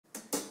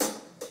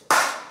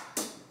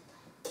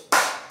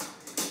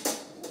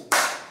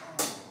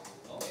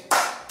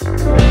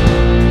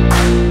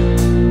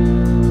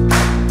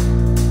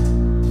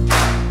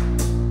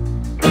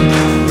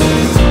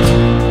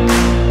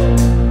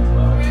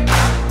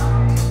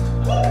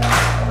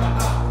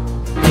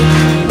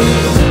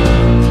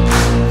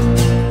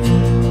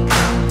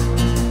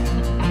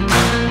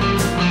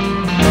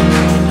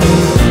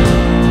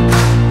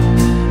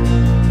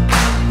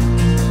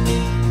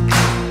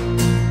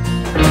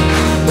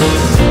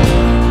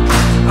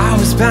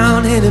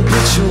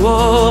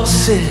habitual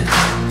sin.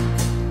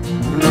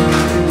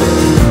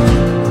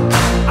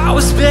 I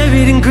was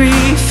buried in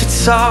grief and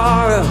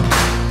sorrow.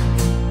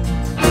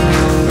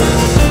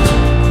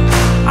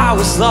 I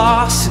was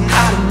lost and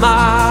out of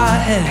my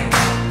head,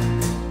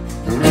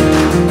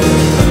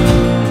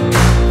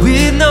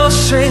 with no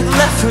strength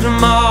left for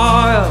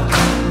tomorrow.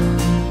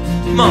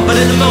 Come on, but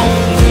in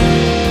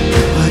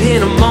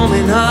a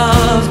moment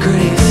of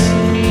grace,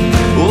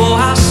 oh,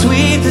 how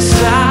sweet the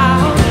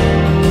sound.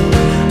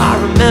 I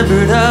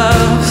remembered a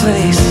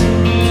place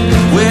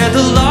where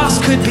the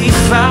lost could be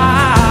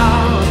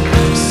found.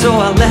 So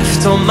I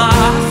left all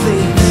my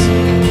things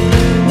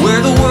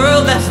where the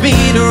world left me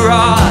to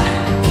rot.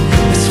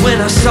 It's when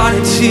I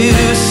started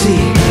to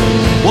see,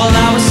 while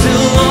I was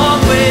still a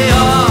long way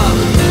off,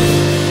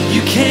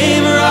 you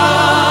came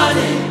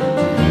running,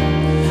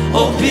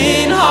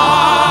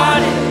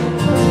 open-hearted.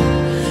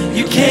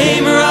 You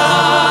came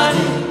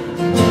running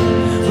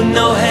with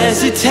no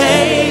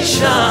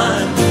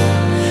hesitation.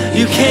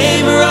 You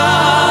came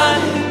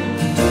running,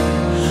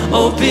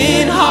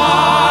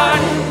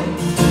 open-hearted.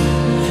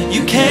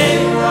 You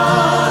came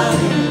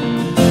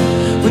running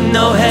with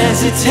no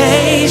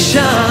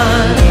hesitation.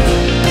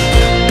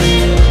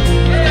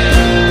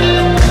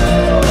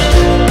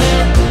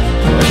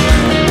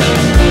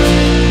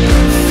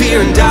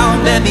 Fear and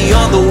doubt met me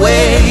on the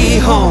way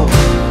home.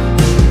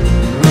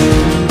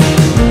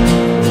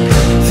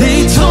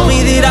 They told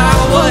me that I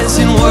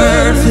wasn't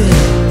worth it.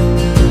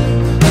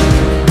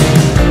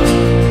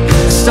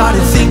 I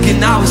started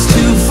thinking I was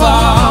too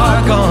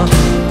far gone.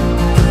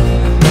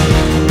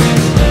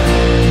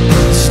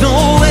 There's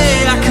no way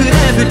I could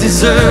ever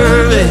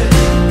deserve it.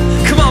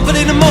 Come on, but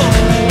in a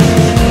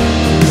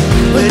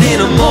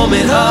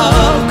moment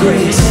of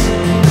grace,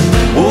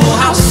 oh,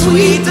 how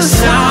sweet the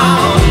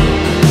sound.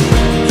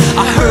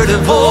 I heard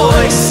a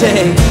voice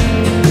say,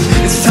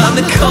 it's time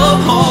to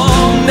come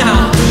home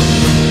now.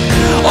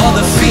 All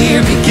the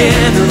fear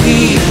began to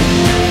leave,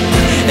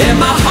 and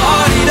my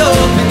heart, it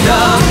opened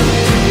up.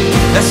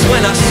 That's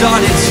when I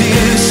started to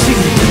see,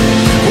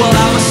 while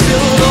I was still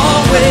a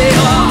long way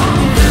off,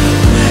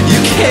 you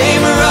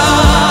came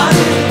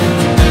running,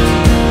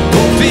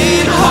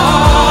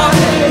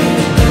 open-hearted.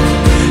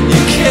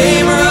 You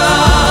came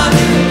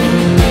running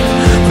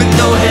with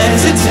no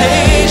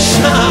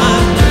hesitation.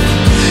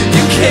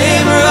 You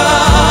came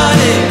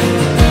running,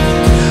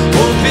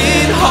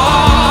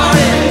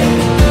 open-hearted.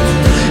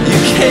 You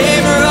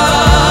came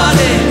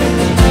running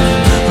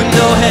with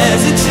no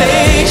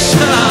hesitation.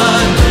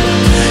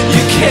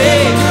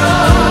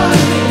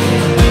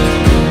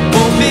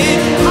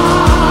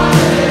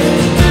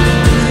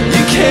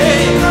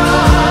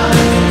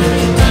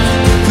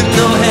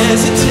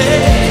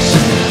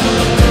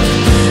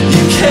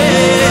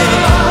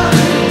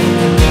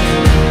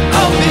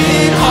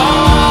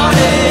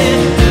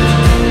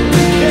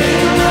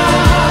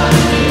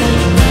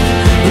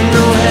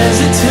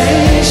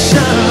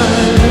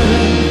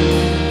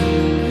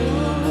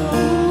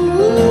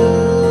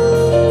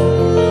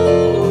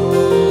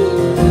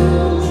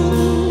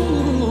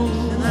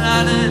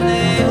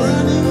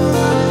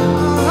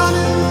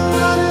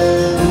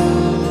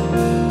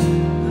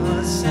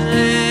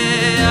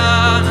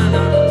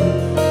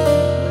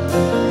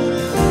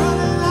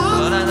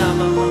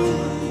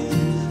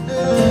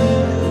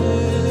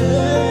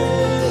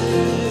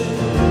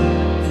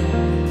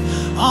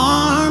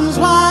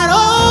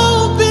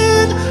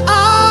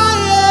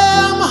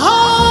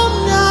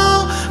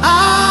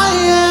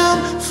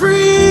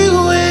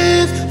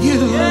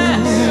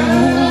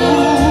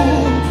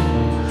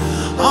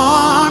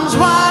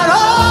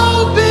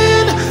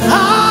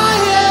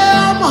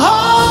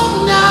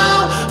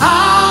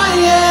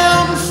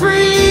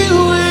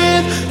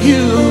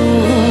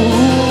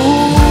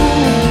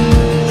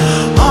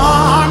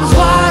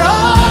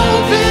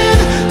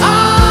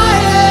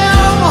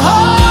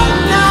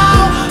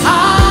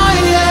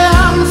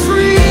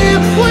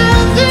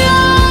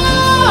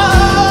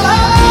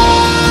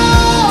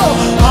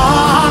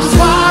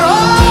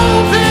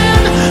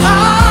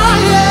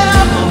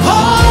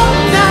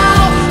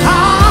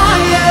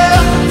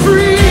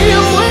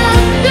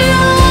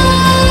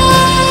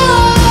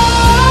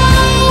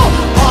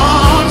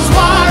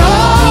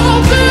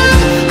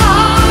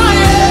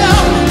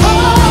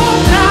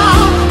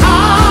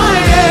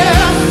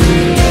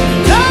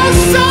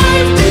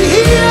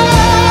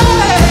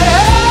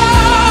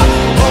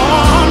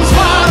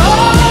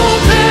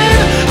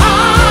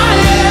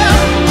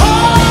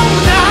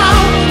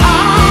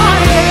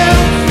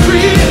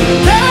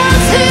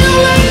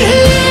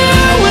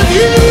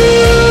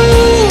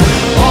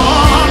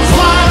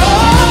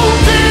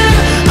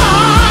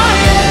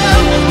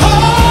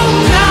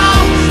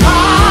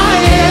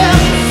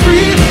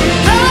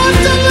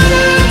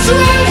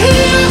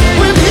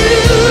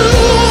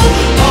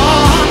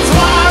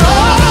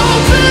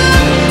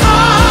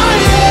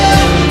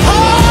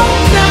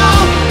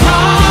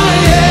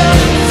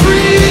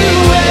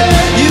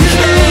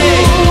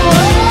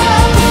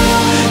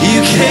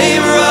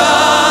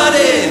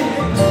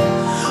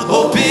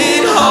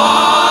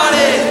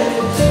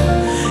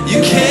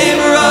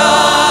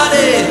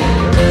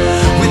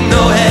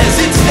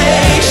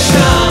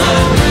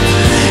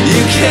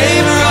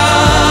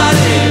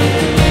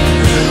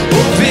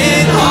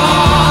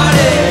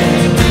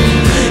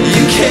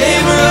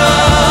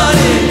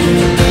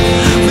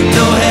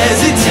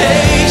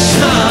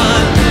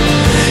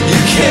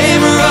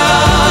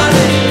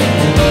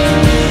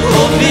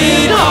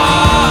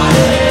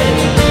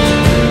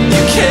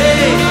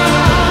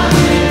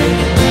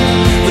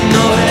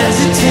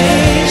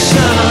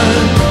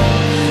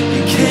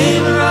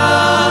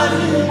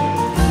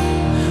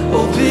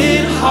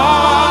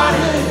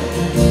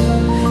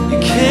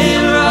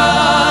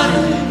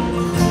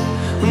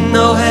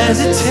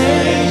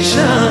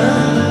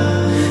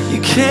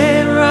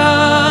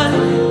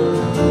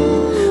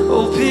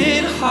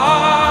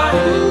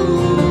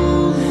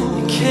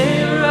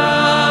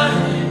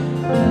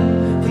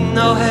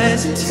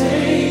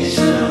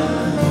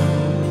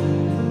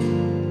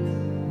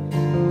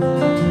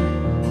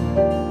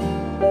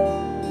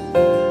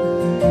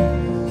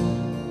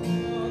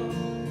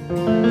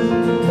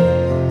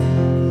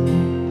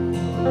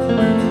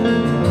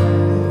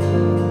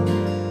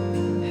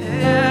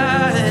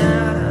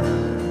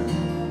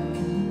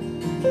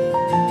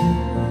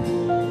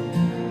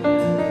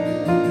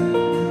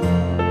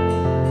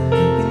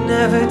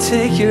 never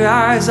take your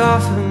eyes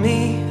off of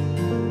me.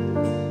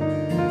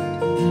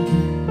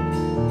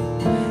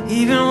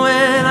 Even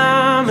when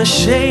I'm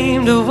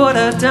ashamed of what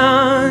I've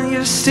done,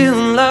 you're still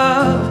in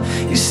love.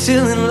 You're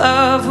still in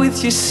love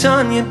with your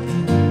son.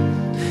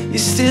 You're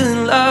still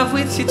in love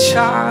with your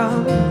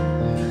child.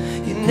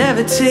 You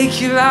never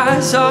take your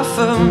eyes off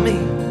of me.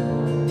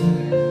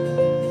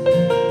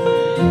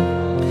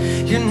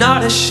 You're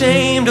not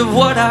ashamed of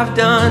what I've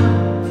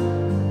done.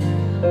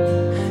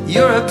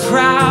 You're a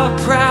proud,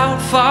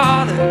 proud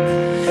father.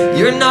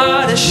 You're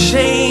not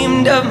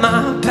ashamed of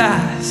my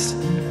past.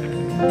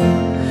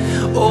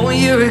 Oh,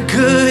 you're a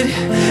good,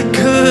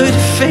 good,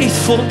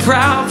 faithful,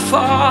 proud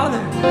father.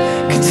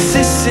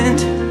 Consistent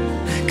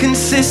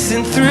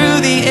through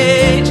the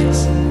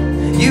ages.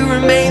 You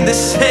remain the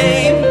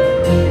same.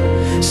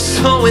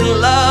 So in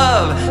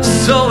love,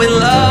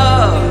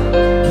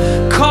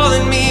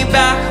 calling me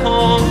back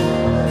home.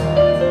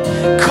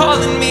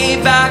 Calling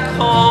me back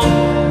home.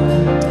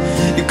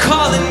 You're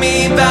calling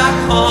me back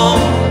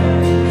home.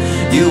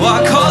 You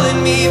are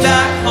calling me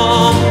back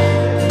home.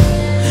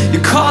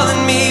 You're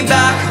calling me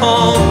back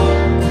home.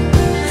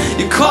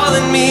 You're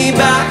calling me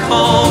back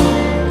home.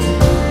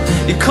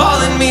 You're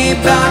calling me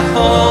back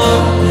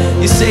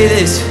home. You say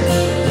this.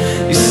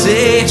 You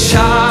say,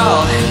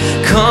 child,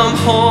 come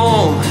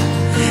home.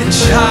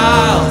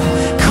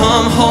 Child,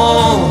 come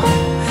home.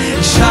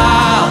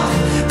 Child,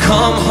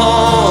 come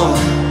home.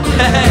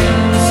 Hey.